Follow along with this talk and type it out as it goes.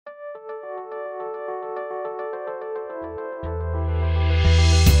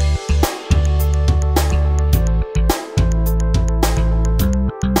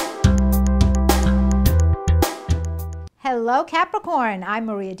Hello Capricorn, I'm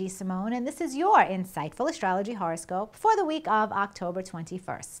Maria DeSimone and this is your Insightful Astrology Horoscope for the week of October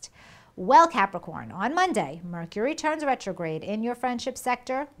 21st. Well Capricorn, on Monday, Mercury turns retrograde in your friendship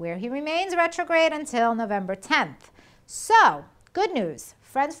sector where he remains retrograde until November 10th. So, good news,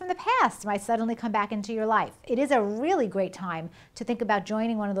 friends from the past might suddenly come back into your life. It is a really great time to think about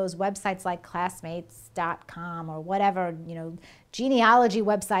joining one of those websites like classmates.com or whatever, genealogy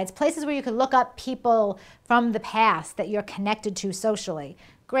websites, places where you can look up people from the past that you're connected to socially.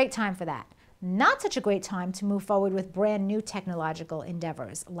 Great time for that. Not such a great time to move forward with brand new technological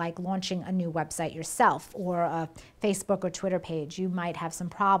endeavors like launching a new website yourself or a Facebook or Twitter page. You might have some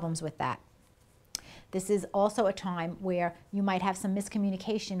problems with that. This is also a time where you might have some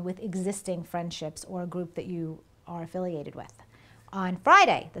miscommunication with existing friendships or a group that you are affiliated with. On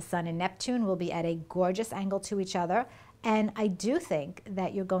Friday, the Sun and Neptune will be at a gorgeous angle to each other, and I do think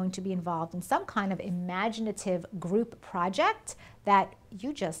that you're going to be involved in some kind of imaginative group project that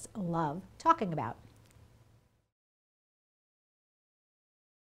you just love talking about.